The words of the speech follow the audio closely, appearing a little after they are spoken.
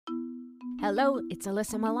Hello, it's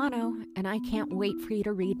Alyssa Milano, and I can't wait for you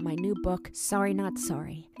to read my new book, Sorry Not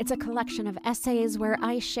Sorry. It's a collection of essays where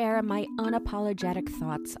I share my unapologetic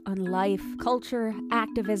thoughts on life, culture,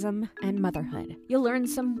 activism, and motherhood. You'll learn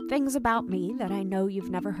some things about me that I know you've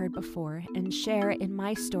never heard before and share in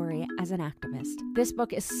my story as an activist. This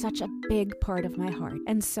book is such a big part of my heart,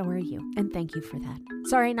 and so are you, and thank you for that.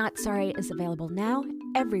 Sorry Not Sorry is available now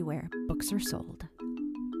everywhere books are sold.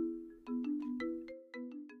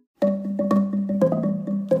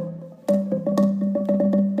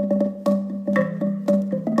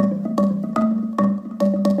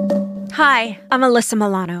 Hi, I'm Alyssa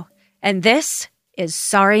Milano, and this is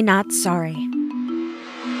Sorry Not Sorry.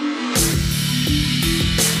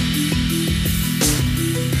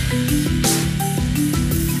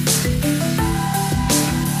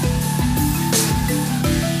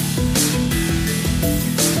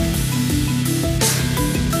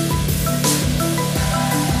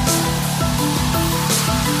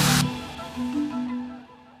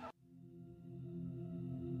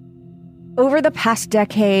 Over the past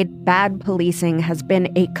decade, bad policing has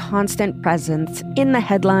been a constant presence in the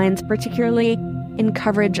headlines, particularly in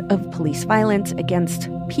coverage of police violence against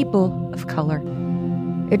people of color.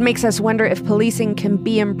 It makes us wonder if policing can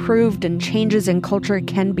be improved and changes in culture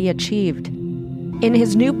can be achieved. In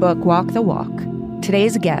his new book, Walk the Walk,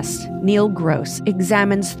 today's guest, Neil Gross,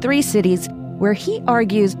 examines 3 cities where he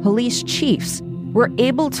argues police chiefs were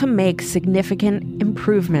able to make significant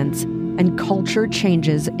improvements and culture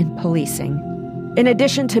changes in policing. In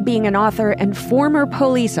addition to being an author and former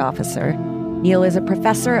police officer, Neil is a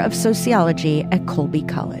professor of sociology at Colby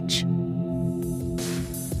College.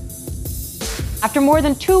 After more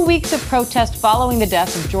than 2 weeks of protest following the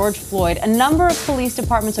death of George Floyd, a number of police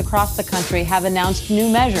departments across the country have announced new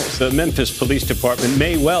measures. The Memphis Police Department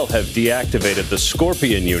may well have deactivated the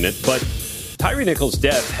Scorpion unit, but Tyre Nichols'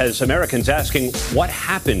 death has Americans asking what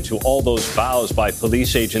happened to all those vows by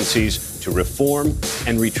police agencies to reform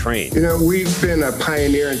and retrain. You know, we've been a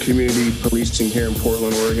pioneer in community policing here in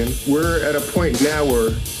Portland, Oregon. We're at a point now where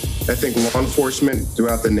I think law enforcement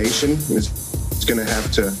throughout the nation is going to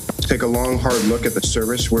have to take a long, hard look at the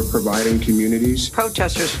service we're providing communities.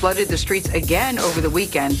 Protesters flooded the streets again over the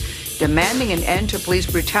weekend, demanding an end to police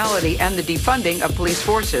brutality and the defunding of police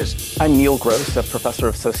forces. I'm Neil Gross, a professor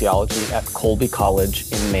of sociology at Colby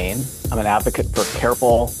College in Maine. I'm an advocate for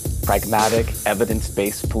careful, pragmatic,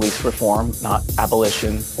 evidence-based police reform, not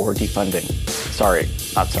abolition or defunding. Sorry,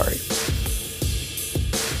 not sorry.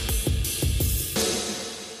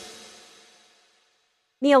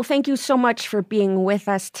 Neil, thank you so much for being with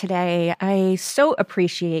us today. I so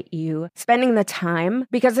appreciate you spending the time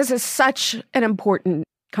because this is such an important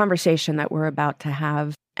conversation that we're about to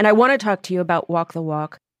have. And I want to talk to you about Walk the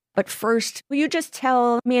Walk. But first, will you just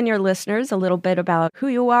tell me and your listeners a little bit about who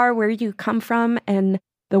you are, where you come from, and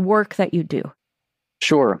the work that you do?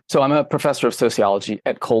 Sure. So I'm a professor of sociology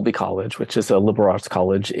at Colby College, which is a liberal arts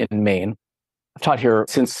college in Maine. I've taught here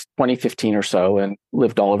since 2015 or so and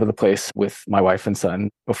lived all over the place with my wife and son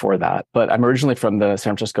before that. But I'm originally from the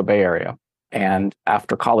San Francisco Bay Area. And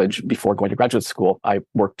after college, before going to graduate school, I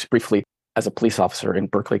worked briefly as a police officer in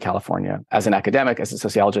Berkeley, California. As an academic, as a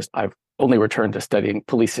sociologist, I've only returned to studying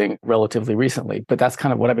policing relatively recently. But that's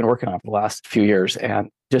kind of what I've been working on for the last few years. And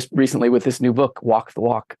just recently with this new book, Walk the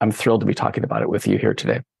Walk, I'm thrilled to be talking about it with you here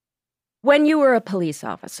today. When you were a police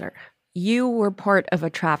officer, you were part of a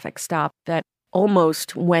traffic stop that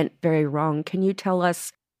almost went very wrong. Can you tell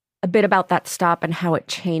us a bit about that stop and how it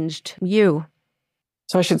changed you?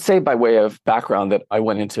 So I should say by way of background that I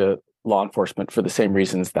went into law enforcement for the same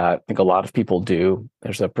reasons that I think a lot of people do.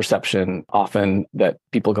 There's a perception often that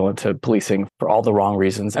people go into policing for all the wrong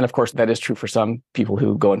reasons. And of course, that is true for some people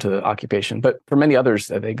who go into the occupation. But for many others,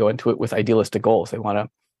 they go into it with idealistic goals. They want to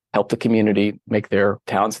help the community, make their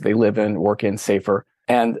towns that they live in, work in safer.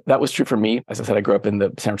 And that was true for me. As I said, I grew up in the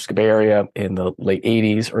San Francisco Bay Area in the late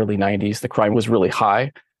 80s, early 90s. The crime was really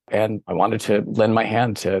high. And I wanted to lend my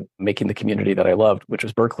hand to making the community that I loved, which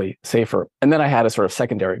was Berkeley, safer. And then I had a sort of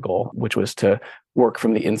secondary goal, which was to work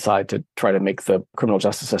from the inside to try to make the criminal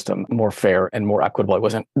justice system more fair and more equitable. I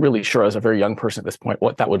wasn't really sure as a very young person at this point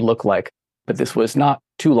what that would look like. But this was not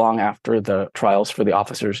too long after the trials for the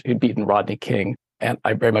officers who'd beaten Rodney King. And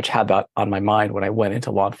I very much had that on my mind when I went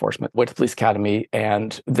into law enforcement, went to police academy,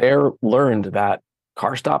 and there learned that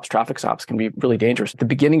car stops, traffic stops can be really dangerous. At the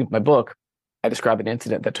beginning of my book, I describe an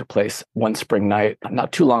incident that took place one spring night,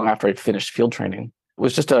 not too long after I'd finished field training. It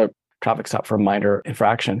was just a traffic stop for a minor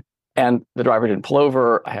infraction. And the driver didn't pull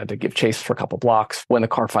over. I had to give chase for a couple blocks. When the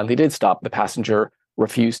car finally did stop, the passenger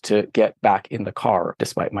refused to get back in the car,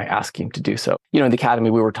 despite my asking to do so. You know, in the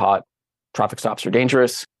academy, we were taught traffic stops are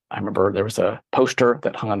dangerous. I remember there was a poster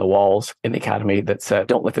that hung on the walls in the academy that said,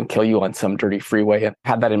 "Don't let them kill you on some dirty freeway." And I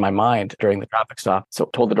had that in my mind during the traffic stop. So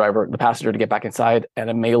told the passenger to get back inside, and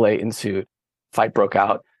a melee ensued. Fight broke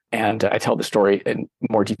out. And I tell the story in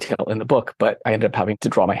more detail in the book, but I ended up having to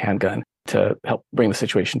draw my handgun to help bring the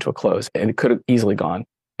situation to a close. And it could have easily gone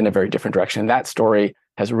in a very different direction. That story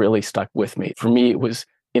has really stuck with me. For me, it was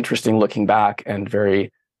interesting looking back and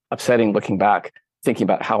very upsetting looking back, thinking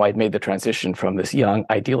about how I'd made the transition from this young,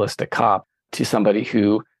 idealistic cop to somebody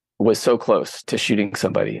who was so close to shooting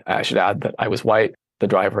somebody. I should add that I was white, the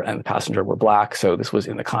driver and the passenger were Black. So this was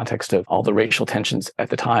in the context of all the racial tensions at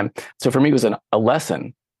the time. So for me, it was a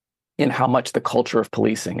lesson in how much the culture of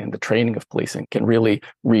policing and the training of policing can really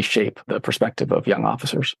reshape the perspective of young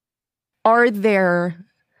officers. Are there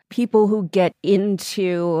people who get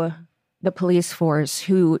into the police force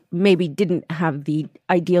who maybe didn't have the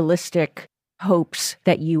idealistic hopes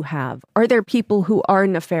that you have? Are there people who are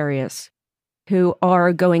nefarious, who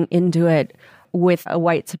are going into it with a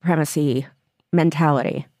white supremacy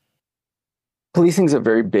mentality? Policing is a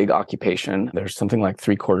very big occupation. There's something like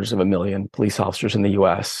 750,000 police officers in the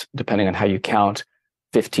US, depending on how you count,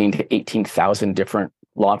 15 to 18,000 different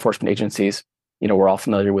law enforcement agencies. You know, we're all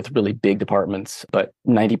familiar with really big departments, but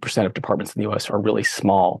 90% of departments in the US are really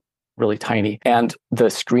small, really tiny. And the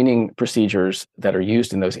screening procedures that are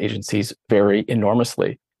used in those agencies vary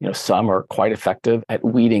enormously. You know, some are quite effective at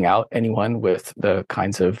weeding out anyone with the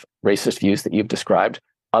kinds of racist views that you've described.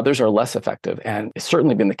 Others are less effective. And it's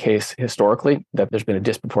certainly been the case historically that there's been a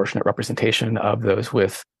disproportionate representation of those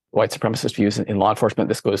with white supremacist views in law enforcement.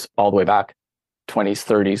 This goes all the way back 20s,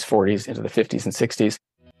 30s, 40s, into the 50s and 60s.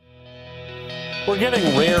 We're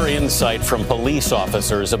getting rare insight from police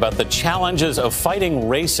officers about the challenges of fighting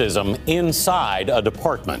racism inside a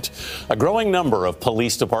department. A growing number of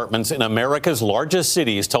police departments in America's largest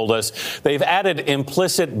cities told us they've added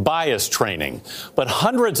implicit bias training. But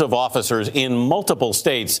hundreds of officers in multiple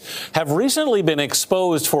states have recently been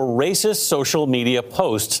exposed for racist social media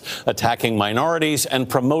posts attacking minorities and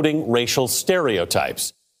promoting racial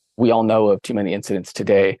stereotypes. We all know of too many incidents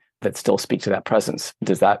today that still speak to that presence.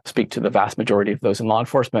 Does that speak to the vast majority of those in law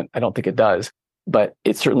enforcement? I don't think it does. But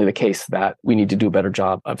it's certainly the case that we need to do a better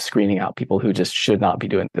job of screening out people who just should not be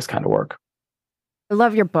doing this kind of work. I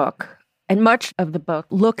love your book. And much of the book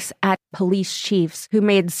looks at police chiefs who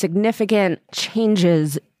made significant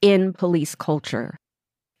changes in police culture.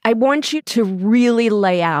 I want you to really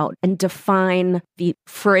lay out and define the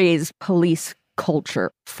phrase police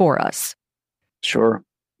culture for us. Sure.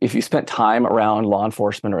 If you spent time around law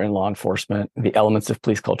enforcement or in law enforcement, the elements of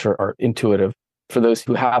police culture are intuitive. For those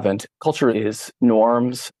who haven't, culture is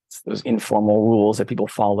norms, it's those informal rules that people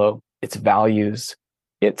follow, it's values,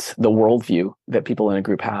 it's the worldview that people in a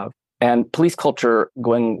group have. And police culture,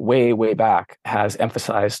 going way, way back, has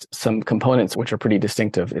emphasized some components which are pretty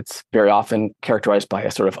distinctive. It's very often characterized by a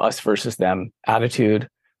sort of us versus them attitude,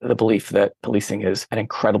 the belief that policing is an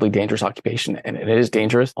incredibly dangerous occupation, and it is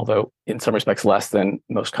dangerous, although in some respects less than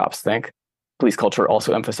most cops think. Police culture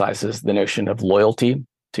also emphasizes the notion of loyalty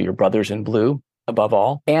to your brothers in blue, above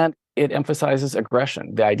all, and it emphasizes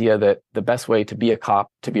aggression, the idea that the best way to be a cop,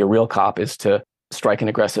 to be a real cop, is to strike an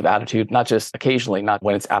aggressive attitude, not just occasionally, not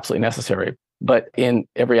when it's absolutely necessary, but in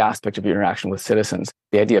every aspect of your interaction with citizens.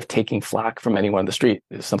 The idea of taking flack from anyone on the street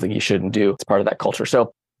is something you shouldn't do. It's part of that culture.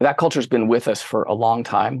 So that culture has been with us for a long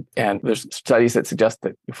time. And there's studies that suggest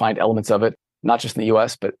that you find elements of it, not just in the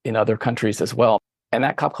US, but in other countries as well. And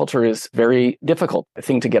that cop culture is very difficult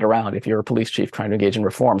thing to get around if you're a police chief trying to engage in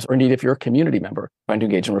reforms, or indeed if you're a community member trying to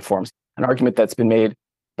engage in reforms. An argument that's been made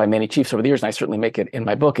by many chiefs over the years, and I certainly make it in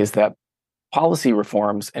my book, is that policy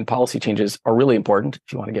reforms and policy changes are really important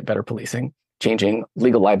if you want to get better policing. Changing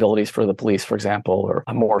legal liabilities for the police, for example, or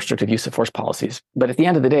a more restrictive use of force policies. But at the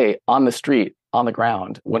end of the day, on the street, on the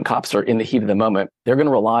ground, when cops are in the heat of the moment, they're going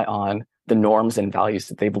to rely on the norms and values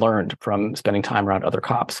that they've learned from spending time around other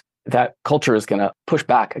cops. That culture is going to push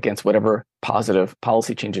back against whatever positive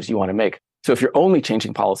policy changes you want to make. So if you're only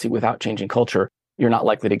changing policy without changing culture, you're not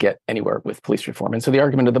likely to get anywhere with police reform. And so the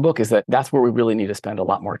argument of the book is that that's where we really need to spend a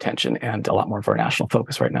lot more attention and a lot more of our national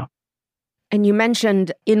focus right now. And you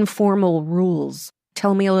mentioned informal rules.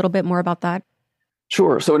 Tell me a little bit more about that.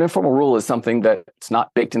 Sure. So an informal rule is something that's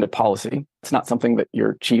not baked into policy. It's not something that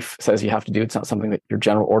your chief says you have to do. It's not something that your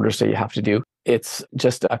general orders say you have to do. It's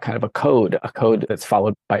just a kind of a code that's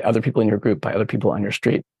followed by other people in your group, by other people on your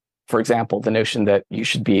street. For example, the notion that you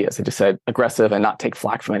should be, as I just said, aggressive and not take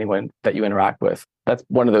flack from anyone that you interact with. That's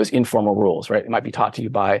one of those informal rules, right? It might be taught to you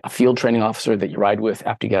by a field training officer that you ride with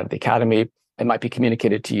after you get out of the academy. It might be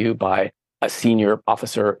communicated to you by a senior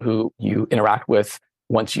officer who you interact with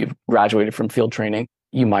once you've graduated from field training.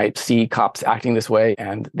 You might see cops acting this way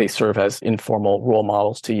and they serve as informal role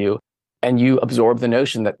models to you. And you absorb the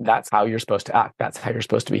notion that that's how you're supposed to act. That's how you're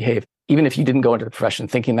supposed to behave. Even if you didn't go into the profession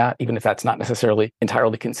thinking that, even if that's not necessarily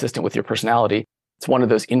entirely consistent with your personality, it's one of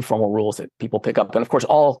those informal rules that people pick up. And of course,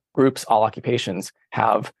 all groups, all occupations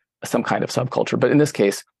have some kind of subculture. But in this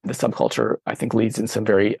case, the subculture, I think, leads in some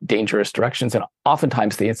very dangerous directions. And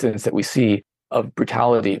oftentimes the incidents that we see of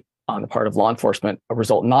brutality on the part of law enforcement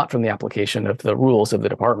result not from the application of the rules of the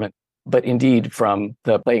department, but indeed from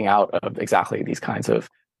the playing out of exactly these kinds of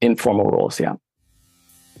informal rules. Yeah.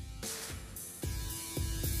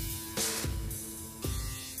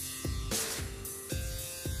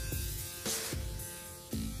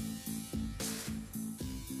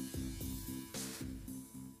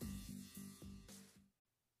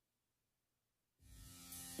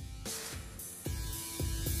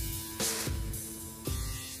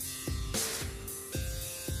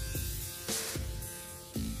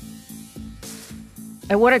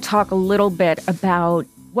 I want to talk a little bit about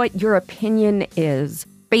what your opinion is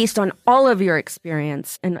based on all of your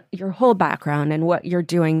experience and your whole background and what you're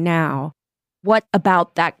doing now. What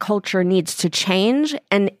about that culture needs to change?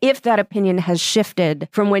 And if that opinion has shifted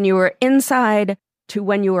from when you were inside to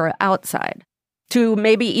when you were outside, to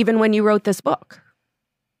maybe even when you wrote this book?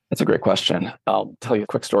 That's a great question. I'll tell you a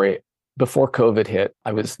quick story. Before COVID hit,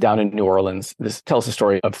 I was down in New Orleans. This tells the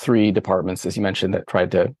story of 3 departments, as you mentioned, that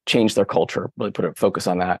tried to change their culture, really put a focus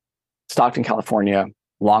on that. Stockton, California,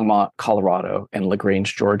 Longmont, Colorado, and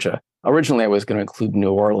LaGrange, Georgia. Originally, I was going to include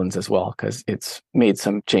New Orleans as well, because it's made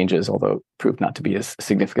some changes, although it proved not to be as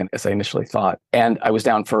significant as I initially thought. And I was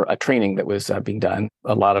down for a training that was being done.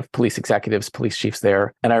 A lot of police executives, police chiefs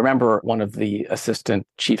there. And I remember one of the assistant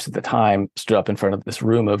chiefs at the time stood up in front of this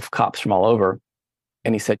room of cops from all over.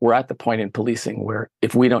 And he said, we're at the point in policing where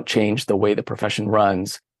if we don't change the way the profession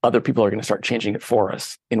runs, other people are going to start changing it for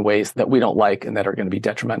us in ways that we don't like and that are going to be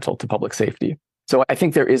detrimental to public safety. So I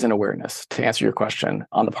think there is an awareness, to answer your question,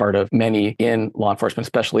 on the part of many in law enforcement,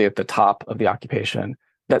 especially at the top of the occupation,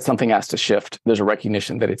 that something has to shift. There's a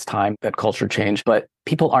recognition that it's time that culture change, but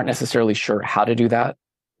people aren't necessarily sure how to do that.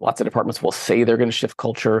 Lots of departments will say they're going to shift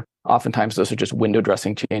culture. Oftentimes, those are just window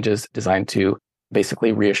dressing changes designed to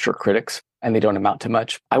basically reassure critics, and they don't amount to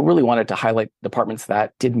much. I really wanted to highlight departments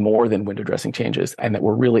that did more than window dressing changes and that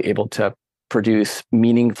were really able to produce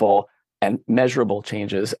meaningful and measurable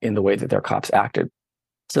changes in the way that their cops acted.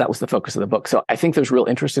 So that was the focus of the book. So I think there's real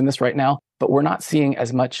interest in this right now, but we're not seeing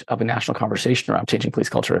as much of a national conversation around changing police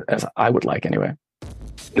culture as I would like anyway.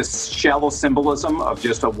 This shallow symbolism of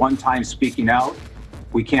just a one-time speaking out,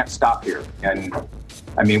 we can't stop here. And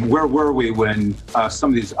I mean, where were we when some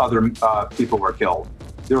of these other people were killed?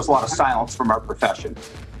 There was a lot of silence from our profession.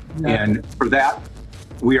 Yeah. And for that,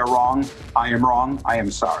 we are wrong. I am wrong. I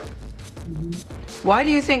am sorry. Mm-hmm. Why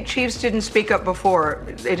do you think chiefs didn't speak up before?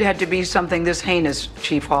 It had to be something this heinous,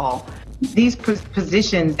 Chief Hall. These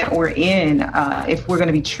positions that we're in, if we're going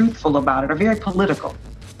to be truthful about it, are very political.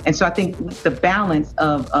 And so I think the balance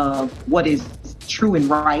of what is true and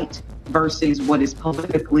right versus what is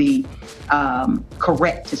politically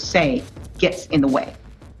correct to say gets in the way.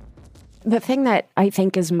 The thing that I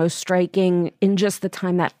think is most striking in just the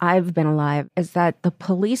time that I've been alive is that the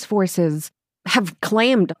police forces have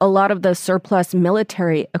claimed a lot of the surplus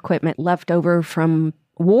military equipment left over from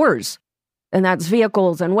wars. And that's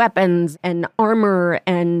vehicles and weapons and armor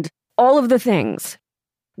and all of the things.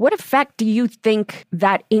 What effect do you think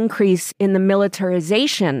that increase in the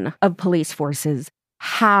militarization of police forces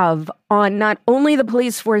have on not only the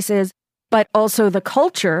police forces, but also the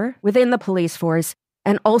culture within the police force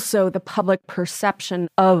and also the public perception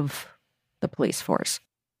of the police force?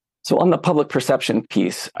 So on the public perception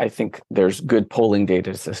piece, I think there's good polling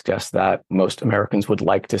data to suggest that most Americans would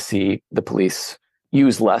like to see the police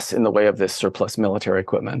use less in the way of this surplus military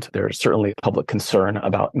equipment. There's certainly public concern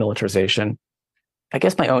about militarization. I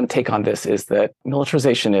guess my own take on this is that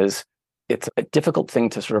militarization it's a difficult thing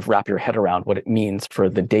to sort of wrap your head around what it means for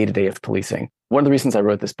the day-to-day of policing. One of the reasons I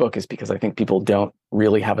wrote this book is because I think people don't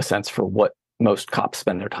really have a sense for what most cops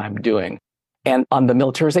spend their time doing. And on the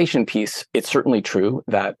militarization piece, it's certainly true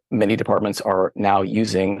that many departments are now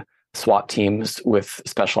using SWAT teams with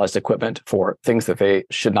specialized equipment for things that they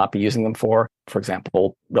should not be using them for. For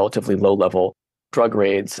example, relatively low-level drug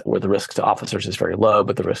raids where the risk to officers is very low,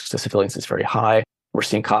 but the risk to civilians is very high. We're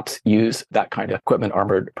seeing cops use that kind of equipment,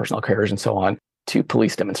 armored personnel carriers and so on, to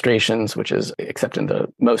police demonstrations, which is, except in the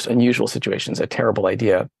most unusual situations, a terrible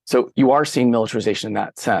idea. So you are seeing militarization in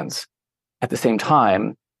that sense. At the same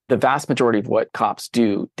time, the vast majority of what cops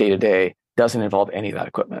do day to day doesn't involve any of that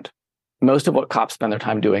equipment. Most of what cops spend their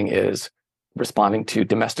time doing is responding to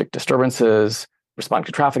domestic disturbances, responding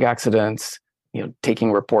to traffic accidents,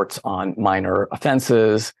 taking reports on minor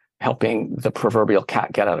offenses, helping the proverbial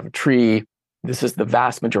cat get out of a tree. This is the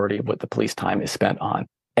vast majority of what the police time is spent on.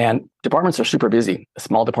 And departments are super busy. A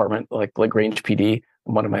small department like LaGrange PD,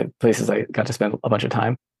 one of my places I got to spend a bunch of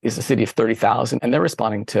time, is a city of 30,000, and they're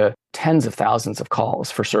responding to tens of thousands of calls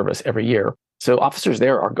for service every year. So officers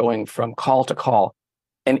there are going from call to call,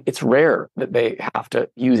 and it's rare that they have to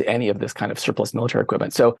use any of this kind of surplus military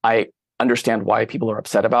equipment. So I understand why people are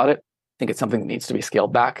upset about it. I think it's something that needs to be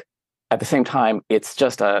scaled back. At the same time, it's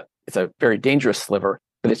a very dangerous sliver,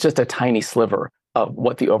 but it's just a tiny sliver of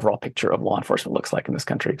what the overall picture of law enforcement looks like in this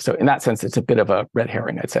country. So in that sense, it's a bit of a red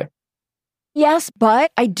herring, I'd say. Yes,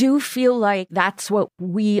 but I do feel like that's what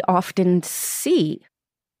we often see.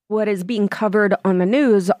 What is being covered on the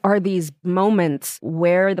news are these moments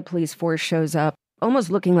where the police force shows up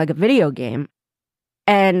almost looking like a video game.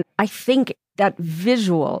 And I think that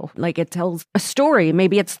visual, like it tells a story.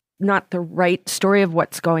 Maybe it's not the right story of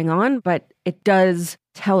what's going on, but it does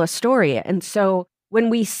tell a story. And so when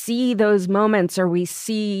we see those moments, or we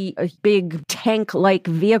see a big tank-like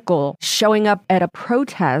vehicle showing up at a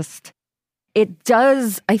protest, it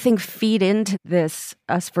does, I think, feed into this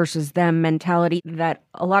us versus them mentality that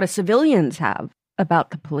a lot of civilians have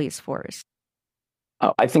about the police force.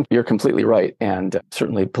 I think you're completely right. And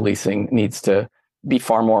certainly policing needs to be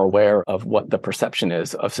far more aware of what the perception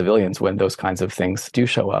is of civilians when those kinds of things do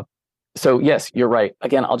show up. So yes, you're right.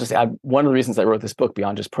 Again, I'll just add, one of the reasons I wrote this book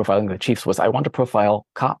beyond just profiling the chiefs was I want to profile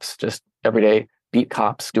cops, just everyday beat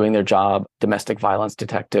cops doing their job, domestic violence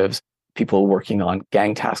detectives, people working on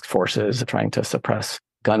gang task forces, trying to suppress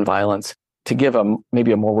gun violence, to give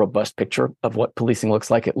maybe a more robust picture of what policing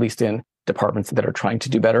looks like, at least in departments that are trying to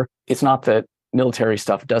do better. It's not that military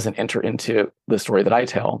stuff doesn't enter into the story that I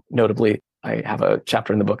tell. Notably, I have a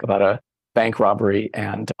chapter in the book about a bank robbery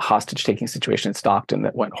and hostage-taking situation in Stockton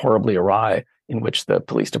that went horribly awry, in which the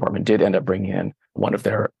police department did end up bringing in one of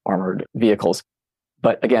their armored vehicles.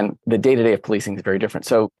 But again, the day-to-day of policing is very different.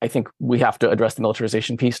 So I think we have to address the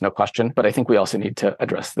militarization piece, no question. But I think we also need to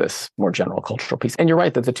address this more general cultural piece. And you're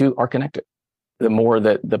right that the two are connected. The more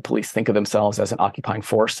that the police think of themselves as an occupying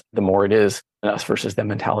force, the more it is an us versus them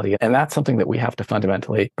mentality. And that's something that we have to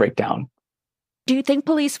fundamentally break down. Do you think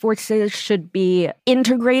police forces should be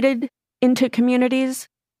integrated into communities?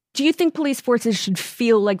 Do you think police forces should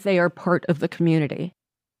feel like they are part of the community?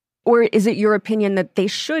 Or is it your opinion that they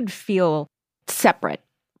should feel separate?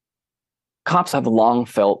 Cops have long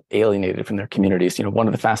felt alienated from their communities. One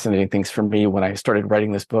of the fascinating things for me when I started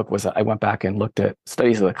writing this book was I went back and looked at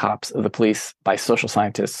studies of the police by social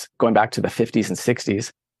scientists going back to the 50s and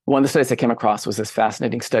 60s. One of the studies I came across was this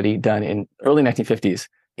fascinating study done in early 1950s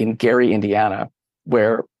in Gary, Indiana,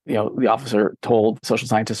 where the social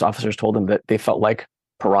scientist officers told them that they felt like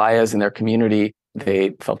pariahs in their community.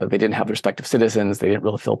 They felt that they didn't have the respect of citizens. They didn't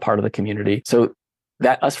really feel part of the community. So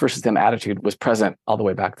that us versus them attitude was present all the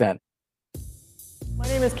way back then. My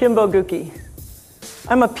name is Kimbo Guki.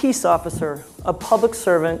 I'm a peace officer, a public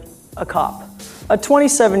servant, a cop, a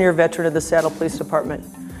 27-year veteran of the Seattle Police Department.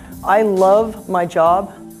 I love my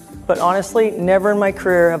job, but honestly, never in my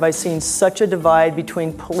career have I seen such a divide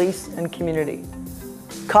between police and community.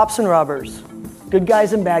 Cops and robbers, good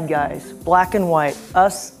guys and bad guys, black and white,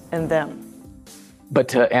 us and them. But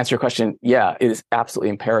to answer your question, yeah, it is absolutely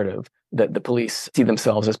imperative that the police see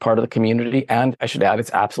themselves as part of the community. And I should add,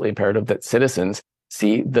 it's absolutely imperative that citizens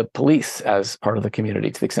see the police as part of the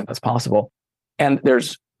community to the extent that's possible. And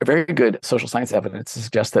there's a very good social science evidence to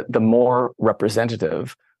suggest that the more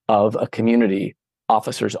representative of a community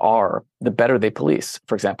officers are, the better they police.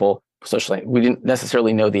 For example, socially, we didn't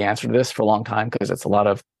necessarily know the answer to this for a long time because it's a lot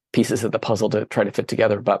of pieces of the puzzle to try to fit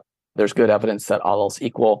together. But there's good evidence that all else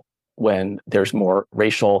equal, when there's more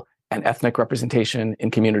racial and ethnic representation in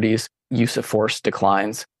communities, use of force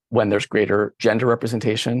declines. When there's greater gender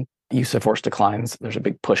representation, use of force declines. There's a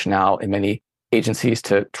big push now in many agencies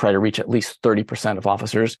to try to reach at least 30% of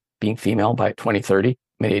officers being female by 2030.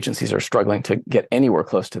 Many agencies are struggling to get anywhere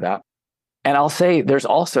close to that. And I'll say there's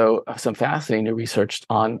also some fascinating new research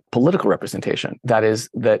on political representation. That is,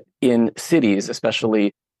 that in cities,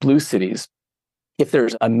 especially blue cities, if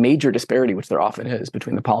there's a major disparity, which there often is,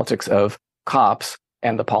 between the politics of cops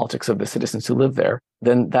and the politics of the citizens who live there,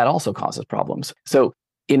 then that also causes problems. So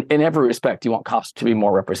in every respect, you want cops to be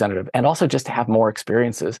more representative and also just to have more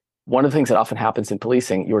experiences. One of the things that often happens in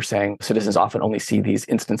policing, you were saying citizens often only see these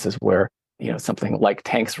instances where, something like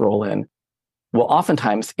tanks roll in. Well,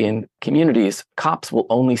 oftentimes in communities, cops will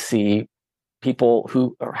only see people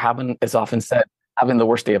who are having, as often said, having the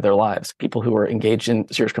worst day of their lives, people who are engaged in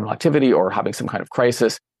serious criminal activity or having some kind of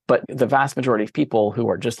crisis. But the vast majority of people who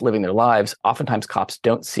are just living their lives, oftentimes cops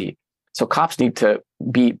don't see. So cops need to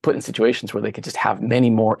be put in situations where they can just have many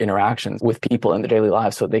more interactions with people in their daily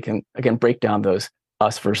lives so they can, again, break down those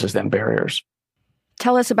us versus them barriers.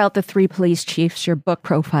 Tell us about the three police chiefs your book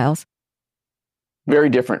profiles. Very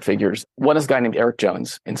different figures. One is a guy named Eric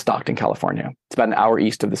Jones in Stockton, California. It's about an hour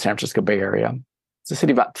east of the San Francisco Bay Area. It's a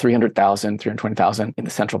city of about 320,000 in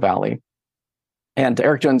the Central Valley. And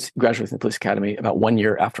Eric Jones graduated from the police academy about 1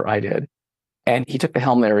 year after I did. And he took the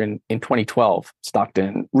helm there in 2012.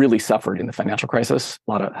 Stockton really suffered in the financial crisis.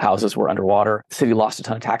 A lot of houses were underwater. The city lost a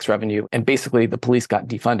ton of tax revenue. And basically, the police got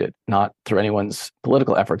defunded, not through anyone's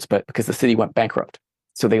political efforts, but because the city went bankrupt.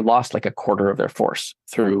 So they lost like a quarter of their force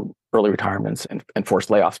through early retirements and forced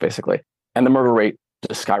layoffs, basically. And the murder rate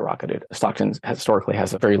just skyrocketed. Stockton historically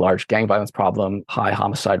has a very large gang violence problem, high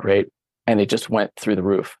homicide rate, and it just went through the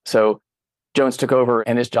roof. So Jones took over,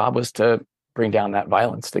 and his job was to bring down that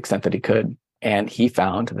violence to the extent that he could. And he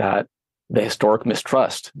found that the historic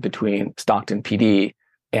mistrust between Stockton PD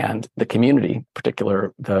and the community, in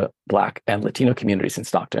particular the Black and Latino communities in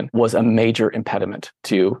Stockton, was a major impediment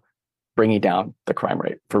to bringing down the crime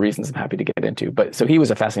rate for reasons I'm happy to get into. But so he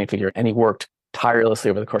was a fascinating figure, and he worked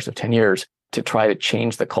tirelessly over the course of 10 years to try to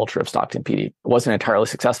change the culture of Stockton PD. It wasn't entirely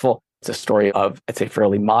successful. It's a story of, I'd say,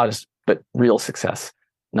 fairly modest, but real success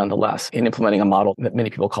nonetheless in implementing a model that many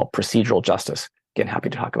people call procedural justice. Again, happy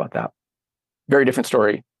to talk about that. Very different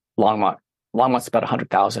story, Longmont. Longmont's about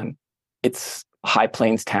 100,000. It's a high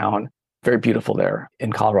plains town, very beautiful there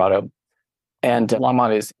in Colorado. And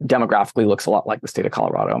Longmont is demographically looks a lot like the state of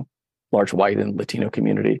Colorado, large white and Latino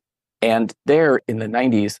community. And there in the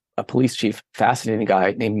 90s, a police chief, fascinating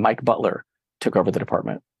guy named Mike Butler, took over the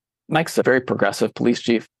department. Mike's a very progressive police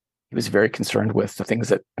chief. He was very concerned with the things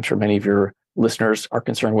that I'm sure many of your listeners are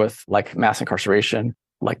concerned with, like mass incarceration,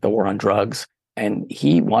 like the war on drugs. And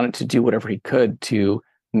he wanted to do whatever he could to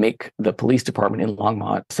make the police department in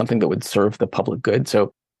Longmont something that would serve the public good.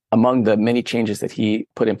 So among the many changes that he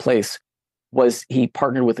put in place was he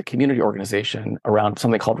partnered with a community organization around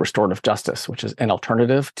something called restorative justice, which is an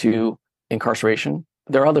alternative to incarceration.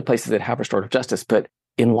 There are other places that have restorative justice, but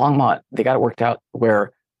in Longmont, they got it worked out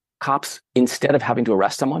where cops, instead of having to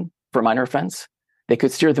arrest someone for a minor offense, they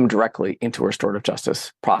could steer them directly into a restorative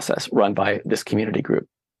justice process run by this community group.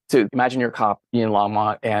 So imagine you're a cop in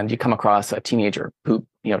Longmont and you come across a teenager who,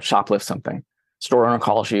 shoplifts something. Store owner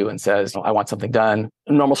calls you and says, I want something done.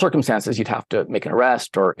 In normal circumstances, you'd have to make an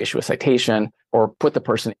arrest or issue a citation or put the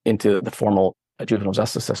person into the formal juvenile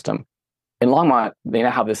justice system. In Longmont, they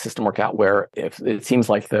now have this system worked out where if it seems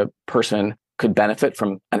like the person could benefit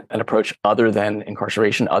from an approach other than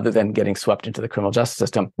incarceration, other than getting swept into the criminal justice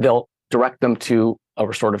system, they'll direct them to a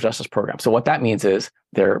restorative justice program. So what that means is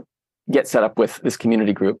they're get set up with this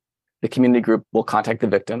community group. The community group will contact the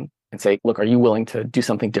victim and say, look, are you willing to do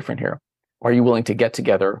something different here? Are you willing to get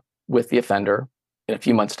together with the offender in a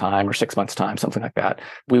few months' time or 6 months' time, something like that?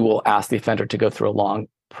 We will ask the offender to go through a long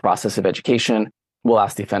process of education. We'll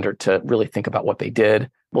ask the offender to really think about what they did.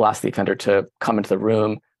 We'll ask the offender to come into the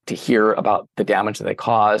room to hear about the damage that they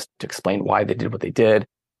caused, to explain why they did what they did.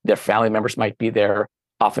 Their family members might be there.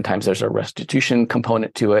 Oftentimes there's a restitution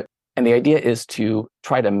component to it. And the idea is to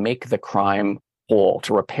try to make the crime whole,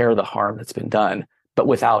 to repair the harm that's been done, but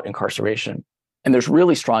without incarceration. And there's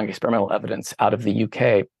really strong experimental evidence out of the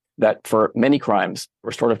UK that for many crimes,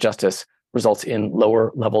 restorative justice results in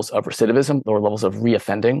lower levels of recidivism, lower levels of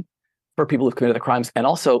reoffending for people who've committed the crimes, and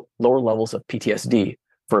also lower levels of PTSD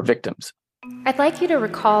for victims. I'd like you to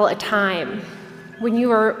recall a time when you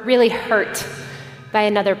were really hurt by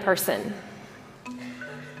another person.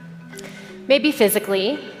 Maybe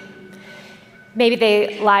physically, maybe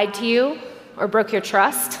they lied to you or broke your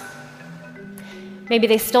trust. Maybe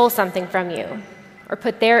they stole something from you or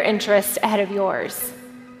put their interests ahead of yours.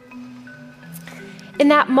 In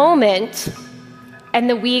that moment, and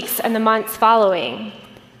the weeks and the months following,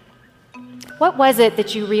 what was it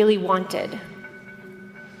that you really wanted?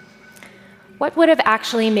 What would have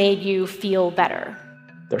actually made you feel better?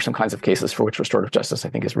 There are some kinds of cases for which restorative justice, I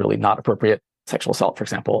think, is really not appropriate. Sexual assault, for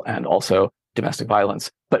example, and also domestic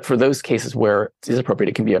violence. But for those cases where it is appropriate,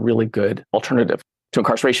 it can be a really good alternative to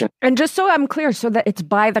incarceration. And just so I'm clear, so that it's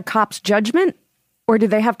by the cop's judgment? Or do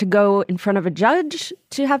they have to go in front of a judge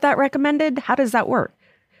to have that recommended? How does that work?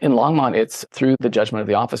 In Longmont, it's through the judgment of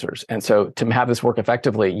the officers. And so to have this work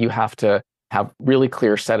effectively, you have to have really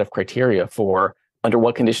clear set of criteria for under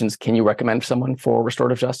what conditions can you recommend someone for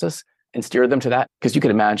restorative justice and steer them to that? Because you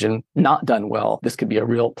could imagine not done well, this could be a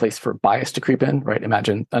real place for bias to creep in, right?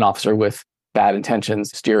 Imagine an officer with bad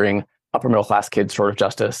intentions steering upper middle class kids toward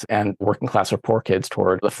justice and working class or poor kids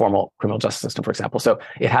toward the formal criminal justice system, for example. So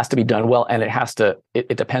it has to be done well, and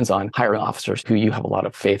it depends on hiring officers who you have a lot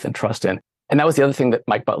of faith and trust in. And that was the other thing that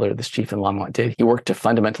Mike Butler, this chief in Longmont, did. He worked to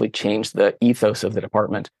fundamentally change the ethos of the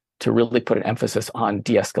department to really put an emphasis on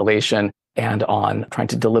de-escalation and on trying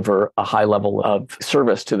to deliver a high level of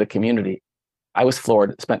service to the community. I was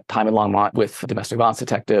floored, spent time in Longmont with domestic violence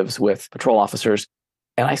detectives, with patrol officers,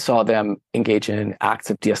 and I saw them engage in acts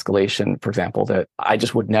of de-escalation, for example, that I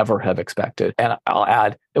just would never have expected. And I'll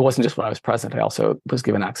add, it wasn't just when I was present. I also was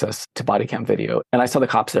given access to body cam video. And I saw the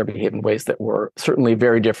cops there behave in ways that were certainly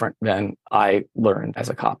very different than I learned as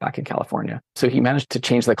a cop back in California. So he managed to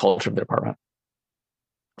change the culture of the department.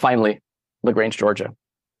 Finally, LaGrange, Georgia.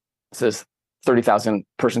 This is a 30,000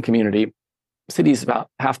 person community. The city is about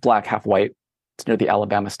half black, half white. It's near the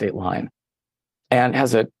Alabama state line, and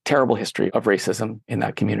has a terrible history of racism in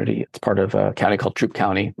that community. It's part of a county called Troup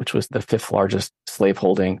County, which was the 5th largest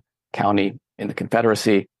slaveholding county in the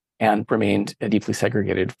Confederacy and remained deeply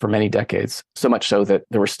segregated for many decades, so much so that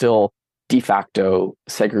there were still de facto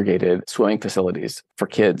segregated swimming facilities for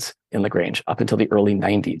kids in LaGrange up until the early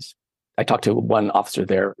 90s. I talked to one officer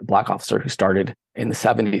there, a black officer who started in the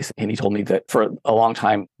 70s, and he told me that for a long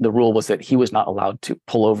time, the rule was that he was not allowed to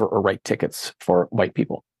pull over or write tickets for white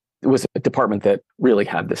people. It was a department that really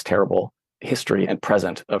had this terrible history and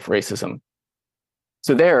present of racism.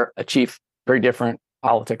 So there, a chief, very different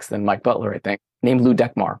politics than Mike Butler, I think, named Lou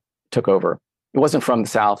Dekmar, took over. He wasn't from the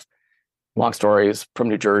South. Long stories, from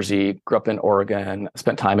New Jersey, grew up in Oregon,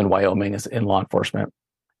 spent time in Wyoming in law enforcement.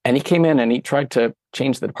 And he came in and he tried to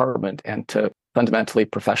change the department and to fundamentally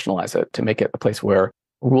professionalize it, to make it a place where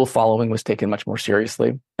rule following was taken much more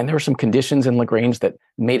seriously. And there were some conditions in LaGrange that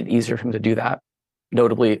made it easier for him to do that.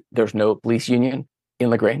 Notably, there's no police union in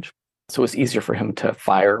LaGrange, so it's easier for him to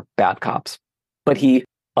fire bad cops. But he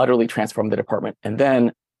utterly transformed the department. And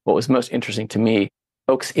then what was most interesting to me,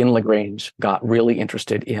 folks in LaGrange got really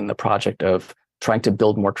interested in the project of trying to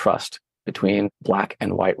build more trust between black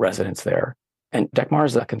and white residents there. And Dekmar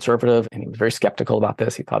is a conservative, and he was very skeptical about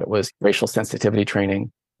this. He thought it was racial sensitivity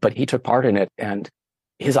training, but he took part in it, and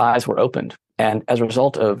his eyes were opened. And as a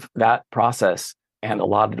result of that process and a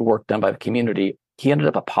lot of work done by the community, he ended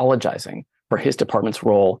up apologizing for his department's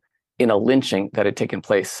role in a lynching that had taken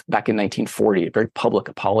place back in 1940, a very public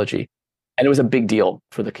apology. And it was a big deal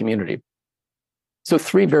for the community. So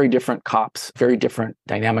 3 very different cops, very different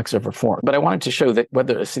dynamics of reform. But I wanted to show that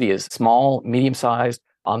whether a city is small, medium-sized,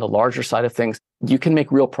 on the larger side of things, you can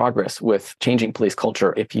make real progress with changing police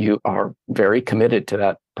culture if you are very committed to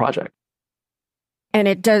that project. And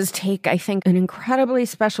it does take, I think, an incredibly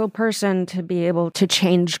special person to be able to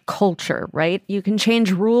change culture, right? You can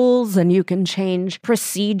change rules and you can change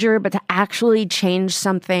procedure, but to actually change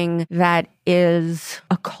something that is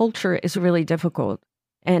a culture is really difficult.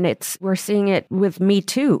 And we're seeing it with Me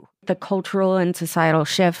Too, the cultural and societal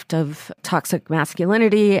shift of toxic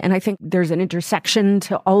masculinity. And I think there's an intersection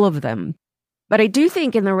to all of them. But I do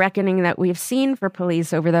think in the reckoning that we've seen for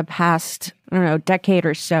police over the past, decade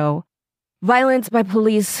or so, violence by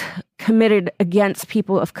police committed against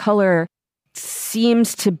people of color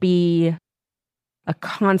seems to be a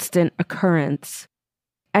constant occurrence.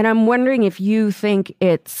 And I'm wondering if you think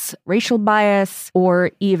it's racial bias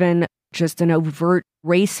or even just an overt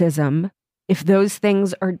racism, if those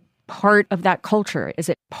things are part of that culture. Is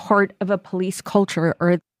it part of a police culture,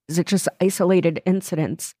 or is it just isolated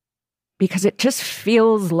incidents? Because it just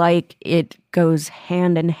feels like it goes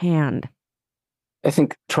hand in hand. I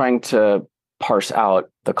think trying to parse out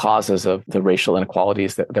the causes of the racial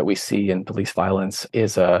inequalities that we see in police violence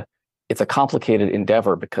it's a complicated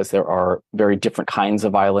endeavor, because there are very different kinds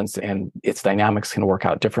of violence and its dynamics can work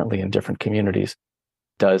out differently in different communities.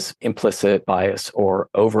 Does implicit bias or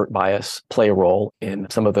overt bias play a role in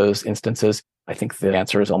some of those instances? I think the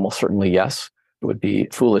answer is almost certainly yes. It would be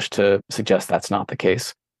foolish to suggest that's not the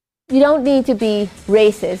case. You don't need to be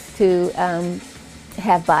racist to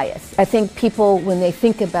have bias. I think people, when they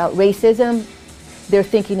think about racism, they're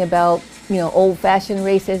thinking about, old-fashioned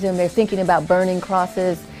racism. They're thinking about burning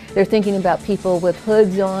crosses. They're thinking about people with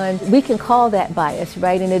hoods on. We can call that bias,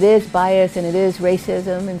 right? And it is bias and it is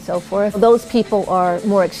racism and so forth. Those people are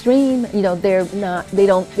more extreme. They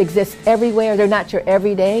don't exist everywhere. They're not your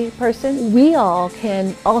everyday person. We all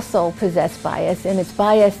can also possess bias, and it's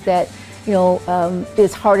bias that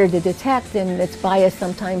is harder to detect, and it's bias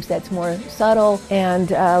sometimes that's more subtle, and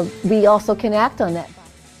we also can act on that.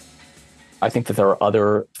 I think that there are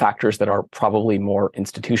other factors that are probably more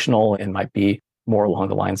institutional and might be more along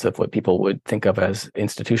the lines of what people would think of as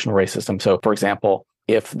institutional racism. So, for example,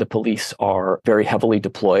 if the police are very heavily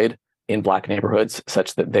deployed in Black neighborhoods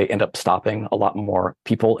such that they end up stopping a lot more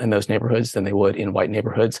people in those neighborhoods than they would in white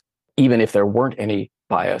neighborhoods. Even if there weren't any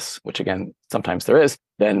bias, which again, sometimes there is,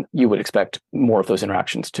 then you would expect more of those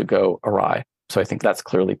interactions to go awry. So I think that's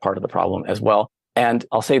clearly part of the problem as well. And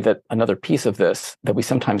I'll say that another piece of this that we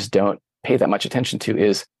sometimes don't pay that much attention to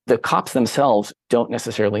is the cops themselves don't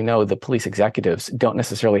necessarily know, the police executives don't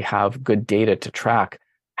necessarily have good data to track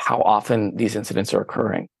how often these incidents are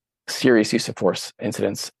occurring. Serious use of force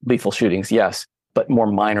incidents, lethal shootings, yes, but more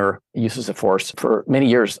minor uses of force. For many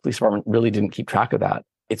years, the police department really didn't keep track of that.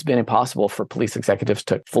 It's been impossible for police executives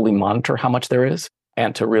to fully monitor how much there is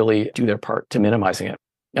and to really do their part to minimizing it.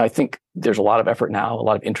 I think there's a lot of effort now, a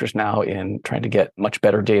lot of interest now in trying to get much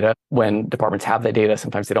better data. When departments have that data,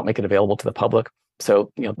 sometimes they don't make it available to the public.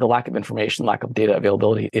 So, the lack of information, lack of data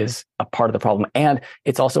availability is a part of the problem. And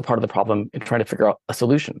it's also part of the problem in trying to figure out a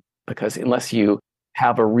solution, because unless you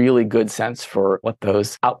have a really good sense for what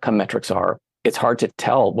those outcome metrics are, it's hard to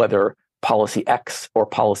tell whether policy X or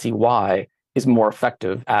policy Y is more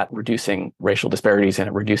effective at reducing racial disparities and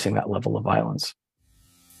at reducing that level of violence.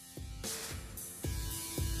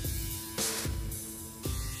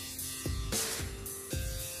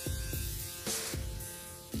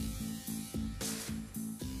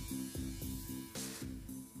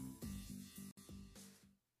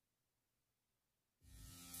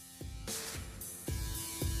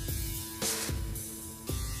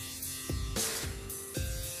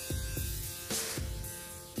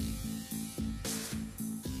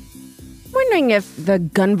 Wondering if the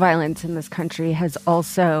gun violence in this country has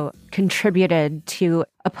also contributed to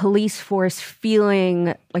a police force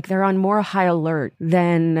feeling like they're on more high alert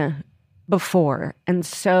than before. And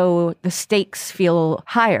so the stakes feel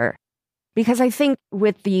higher. Because I think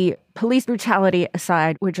with the police brutality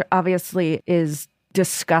aside, which obviously is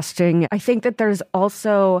disgusting, I think that there's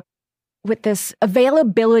also, with this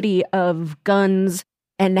availability of guns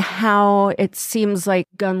and how it seems like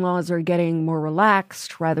gun laws are getting more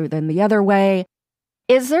relaxed rather than the other way.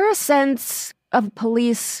 Is there a sense of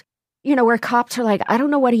police, where cops are like, I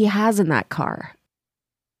don't know what he has in that car?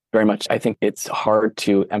 Very much. I think it's hard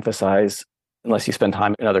to emphasize, unless you spend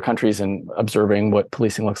time in other countries and observing what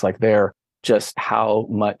policing looks like there, just how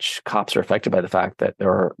much cops are affected by the fact that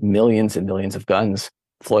there are millions and millions of guns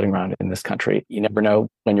floating around in this country. You never know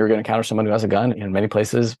when you're going to encounter someone who has a gun. In many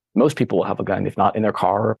places, most people will have a gun, if not in their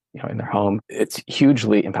car, in their home. It's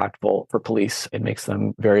hugely impactful for police. It makes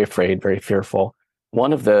them very afraid, very fearful.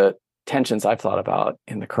 One of the tensions I've thought about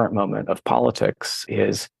in the current moment of politics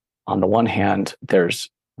is, on the one hand, there's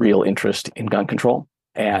real interest in gun control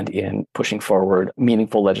and in pushing forward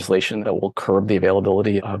meaningful legislation that will curb the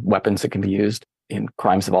availability of weapons that can be used in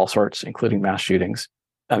crimes of all sorts, including mass shootings.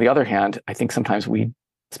 On the other hand, I think sometimes we,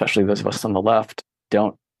 especially those of us on the left,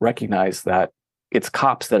 don't recognize that it's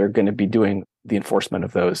cops that are going to be doing the enforcement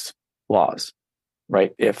of those laws,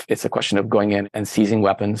 right? If it's a question of going in and seizing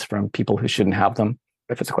weapons from people who shouldn't have them,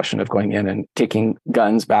 if it's a question of going in and taking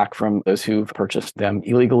guns back from those who've purchased them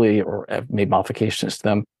illegally or have made modifications to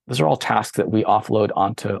them, those are all tasks that we offload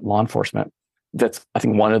onto law enforcement. That's, I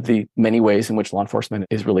think, one of the many ways in which law enforcement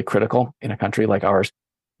is really critical in a country like ours.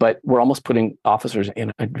 But we're almost putting officers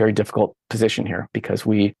in a very difficult position here because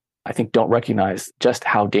we, I think, don't recognize just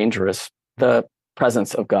how dangerous the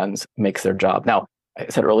presence of guns makes their job. Now, I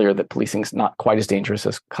said earlier that policing is not quite as dangerous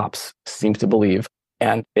as cops seem to believe.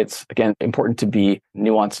 And it's, again, important to be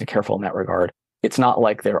nuanced and careful in that regard. It's not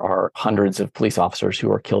like there are hundreds of police officers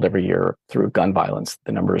who are killed every year through gun violence.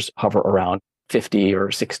 The numbers hover around 50 or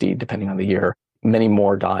 60, depending on the year. Many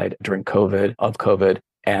more died during COVID,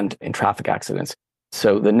 and in traffic accidents.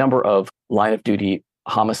 So the number of line of duty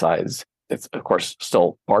homicides, it's of course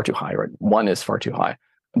still far too high, right? One is far too high,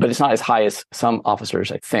 but it's not as high as some officers,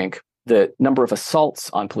 I think. The number of assaults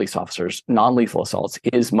on police officers, non-lethal assaults,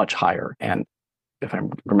 is much higher. And if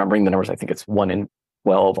I'm remembering the numbers, I think it's 1 in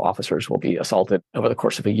 12 officers will be assaulted over the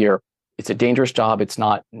course of a year. It's a dangerous job. It's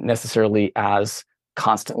not necessarily as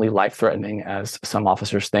constantly life-threatening as some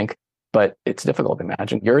officers think. But it's difficult to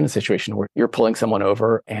imagine. You're in a situation where you're pulling someone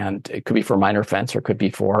over, and it could be for a minor offense or it could be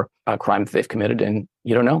for a crime that they've committed, and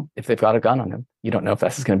you don't know if they've got a gun on them. You don't know if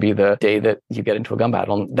this is going to be the day that you get into a gun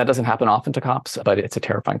battle. And that doesn't happen often to cops, but it's a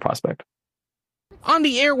terrifying prospect. On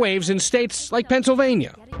the airwaves in states like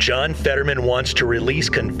Pennsylvania, John Fetterman wants to release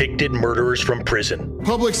convicted murderers from prison.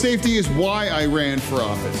 Public safety is why I ran for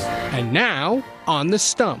office. And now, on the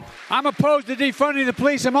stump. I'm opposed to defunding the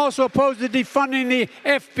police. I'm also opposed to defunding the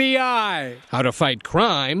FBI. How to fight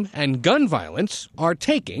crime and gun violence are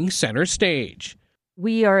taking center stage.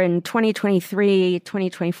 We are in 2023.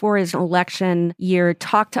 2024 is an election year.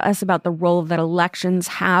 Talk to us about the role that elections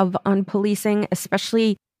have on policing,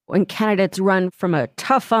 especially when candidates run from a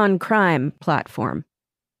tough on crime platform?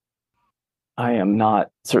 I am not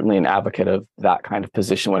certainly an advocate of that kind of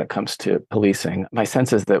position when it comes to policing. My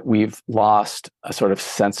sense is that we've lost a sort of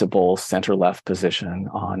sensible center-left position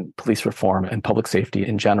on police reform and public safety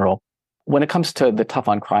in general. When it comes to the tough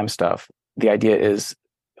on crime stuff, the idea is,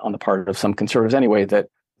 on the part of some conservatives anyway, that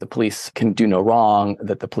the police can do no wrong,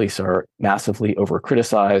 that the police are massively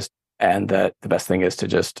over-criticized, and that the best thing is to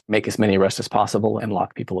just make as many arrests as possible and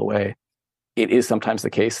lock people away. It is sometimes the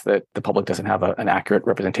case that the public doesn't have an accurate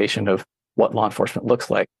representation of what law enforcement looks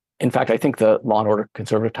like. In fact, I think the law and order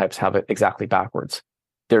conservative types have it exactly backwards.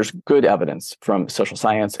 There's good evidence from social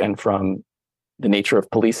science and from the nature of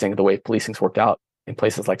policing, the way policing's worked out in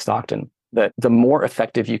places like Stockton, that the more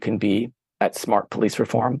effective you can be at smart police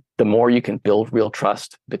reform, the more you can build real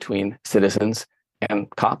trust between citizens and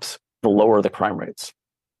cops, the lower the crime rates.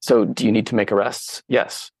 So do you need to make arrests?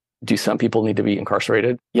 Yes. Do some people need to be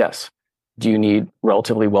incarcerated? Yes. Do you need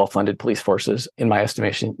relatively well-funded police forces? In my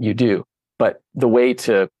estimation, you do. But the way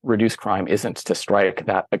to reduce crime isn't to strike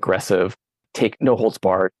that aggressive, take no holds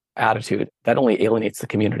barred attitude. That only alienates the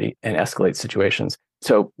community and escalates situations.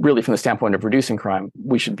 So really, from the standpoint of reducing crime,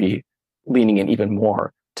 we should be leaning in even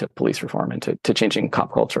more to police reform and to changing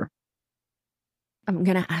cop culture. I'm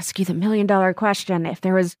going to ask you the million-dollar question. If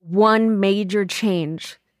there was one major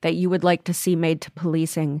change that you would like to see made to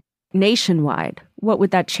policing nationwide, what would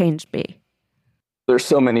that change be? There's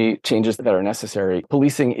so many changes that are necessary.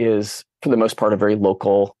 Policing is, for the most part, a very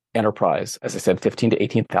local enterprise. As I said, 15 to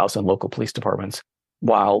 18,000 local police departments.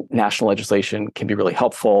 While national legislation can be really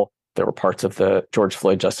helpful, there were parts of the George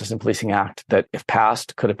Floyd Justice and Policing Act that, if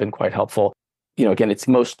passed, could have been quite helpful. Again, it's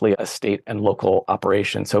mostly a state and local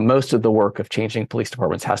operation. So most of the work of changing police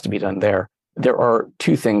departments has to be done there. There are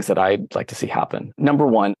two things that I'd like to see happen. Number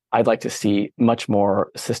one, I'd like to see much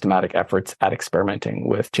more systematic efforts at experimenting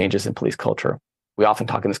with changes in police culture. We often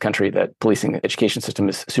talk in this country that policing education system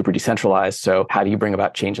is super decentralized. So how do you bring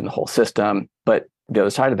about change in the whole system? But the other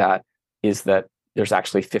side of that is that there's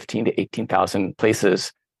actually 15 to 18,000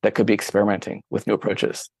 places that could be experimenting with new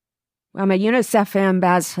approaches. I'm a UNICEF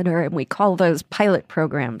ambassador, and we call those pilot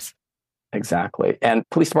programs. Exactly. And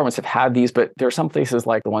police departments have had these, but there are some places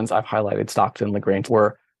like the ones I've highlighted, Stockton, LaGrange,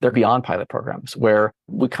 where they're beyond pilot programs, where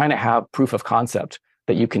we kind of have proof of concept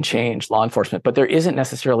that you can change law enforcement, but there isn't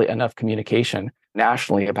necessarily enough communication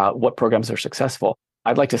nationally about what programs are successful.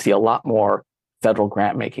 I'd like to see a lot more federal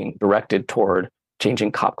grant making directed toward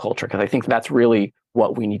changing cop culture, because I think that's really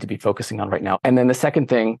what we need to be focusing on right now. And then the second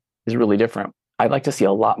thing is really different. I'd like to see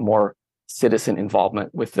a lot more citizen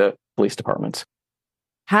involvement with the police departments.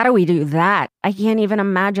 How do we do that? I can't even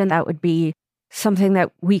imagine that would be something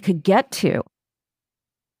that we could get to.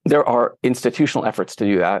 There are institutional efforts to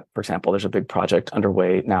do that. For example, there's a big project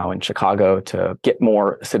underway now in Chicago to get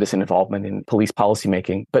more citizen involvement in police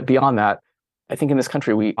policymaking. But beyond that, I think in this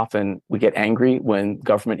country, we get angry when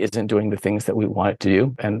government isn't doing the things that we want it to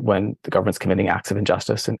do, and when the government's committing acts of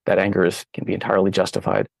injustice, and that anger can be entirely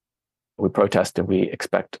justified. We protest and we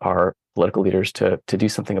expect our political leaders to do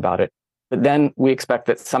something about it. But then we expect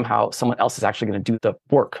that somehow someone else is actually going to do the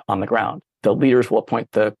work on the ground. The leaders will appoint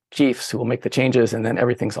the chiefs who will make the changes, and then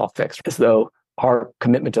everything's all fixed, as though our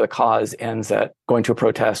commitment to the cause ends at going to a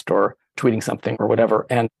protest or tweeting something or whatever.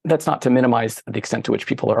 And that's not to minimize the extent to which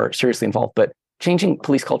people are seriously involved, but changing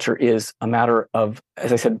police culture is a matter of,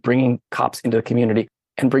 as I said, bringing cops into the community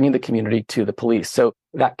and bringing the community to the police. So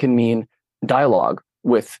that can mean dialogue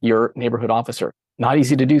with your neighborhood officer. Not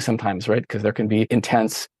easy to do sometimes, right? Because there can be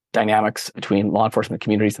intense dynamics between law enforcement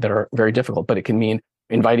communities that are very difficult, but it can mean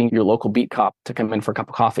inviting your local beat cop to come in for a cup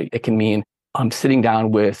of coffee. It can mean sitting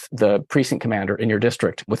down with the precinct commander in your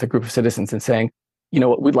district with a group of citizens and saying, you know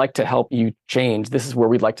what, we'd like to help you change. This is where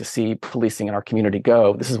we'd like to see policing in our community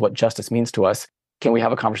go. This is what justice means to us. Can we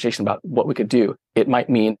have a conversation about what we could do? It might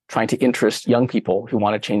mean trying to interest young people who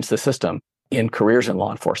want to change the system in careers in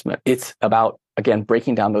law enforcement. It's about, again,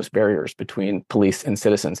 breaking down those barriers between police and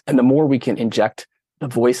citizens. And the more we can inject the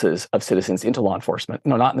voices of citizens into law enforcement,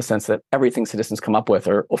 not in the sense that everything citizens come up with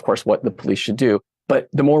are, of course, what the police should do, but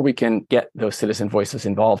the more we can get those citizen voices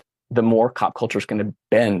involved, the more cop culture is going to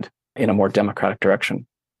bend in a more democratic direction.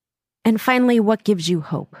 And finally, what gives you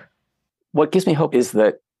hope? What gives me hope is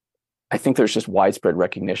that I think there's just widespread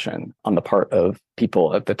recognition on the part of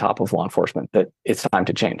people at the top of law enforcement that it's time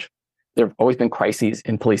to change. There have always been crises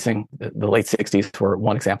in policing. The late 60s were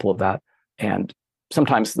one example of that. And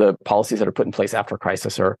sometimes the policies that are put in place after a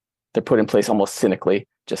crisis they're put in place almost cynically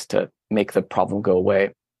just to make the problem go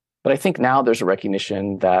away. But I think now there's a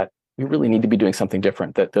recognition that we really need to be doing something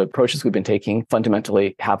different, that the approaches we've been taking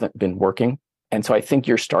fundamentally haven't been working. And so I think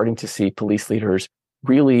you're starting to see police leaders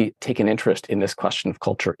really take an interest in this question of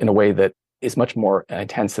culture in a way that is much more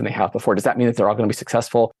intense than they have before. Does that mean that they're all going to be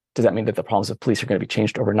successful? Does that mean that the problems of police are going to be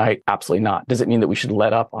changed overnight? Absolutely not. Does it mean that we should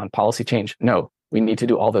let up on policy change? No, we need to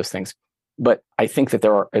do all those things. But I think that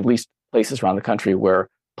there are at least places around the country where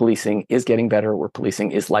policing is getting better, where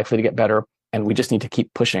policing is likely to get better, and we just need to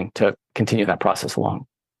keep pushing to continue that process along.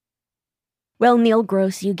 Well, Neil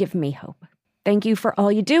Gross, you give me hope. Thank you for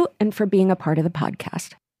all you do and for being a part of the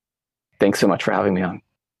podcast. Thanks so much for having me on.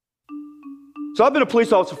 So I've been a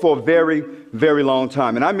police officer for a very, very long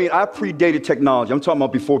time. And I mean, I predated technology. I'm talking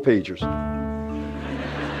about before pagers.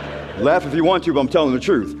 Laugh if you want to, but I'm telling the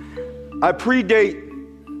truth. I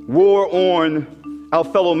predate war on our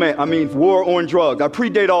fellow man. War on drugs. I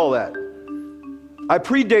predate all that. I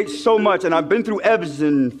predate so much, and I've been through ebbs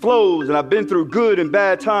and flows, and I've been through good and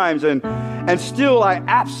bad times, and still I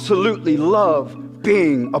absolutely love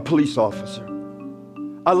being a police officer.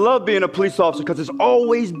 I love being a police officer because it's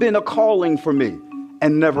always been a calling for me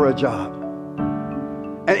and never a job.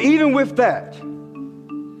 And even with that,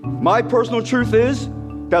 my personal truth is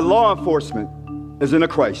that law enforcement is in a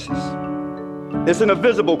crisis. It's an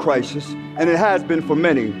invisible crisis, and it has been for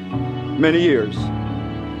many, many years.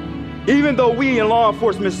 Even though we in law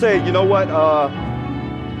enforcement say, you know what,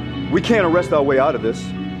 we can't arrest our way out of this.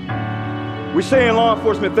 We say in law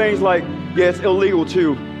enforcement things like, yeah, it's illegal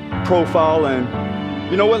to profile, and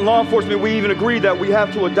you know what, in law enforcement, we even agree that we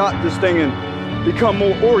have to adopt this thing and become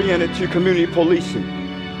more oriented to community policing.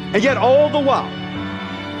 And yet all the while,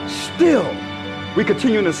 still, we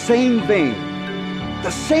continue in the same vein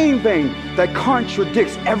that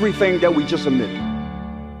contradicts everything that we just admitted.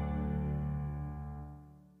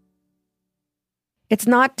 It's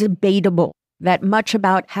not debatable that much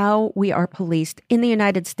about how we are policed in the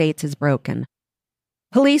United States is broken.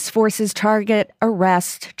 Police forces target,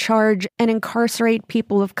 arrest, charge, and incarcerate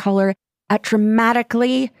people of color at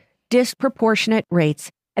dramatically disproportionate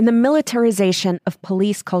rates, and the militarization of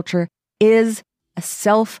police culture is a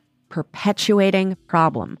self-perpetuating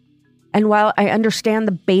problem. And while I understand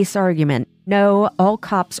the base argument, no, all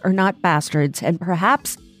cops are not bastards, and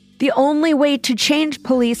perhaps the only way to change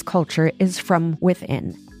police culture is from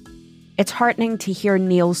within. It's heartening to hear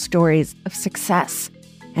Neil's stories of success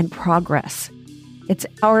and progress. It's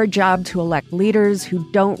our job to elect leaders who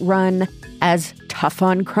don't run as tough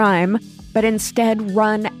on crime, but instead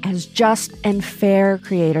run as just and fair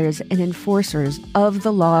creators and enforcers of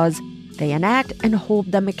the laws they enact and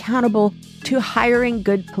hold them accountable to hiring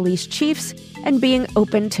good police chiefs and being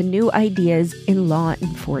open to new ideas in law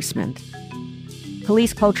enforcement.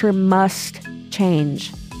 Police culture must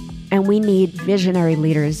change, and we need visionary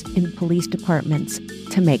leaders in police departments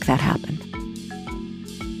to make that happen.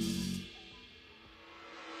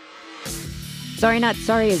 Sorry Not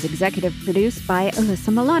Sorry is executive produced by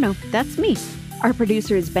Alyssa Milano. That's me. Our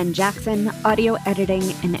producer is Ben Jackson, audio editing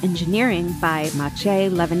and engineering by Maciej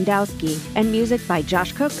Lewandowski, and music by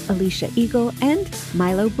Josh Cook, Alicia Eagle, and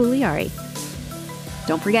Milo Bugliari.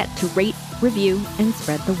 Don't forget to rate, review, and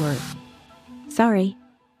spread the word. Sorry,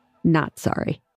 not sorry.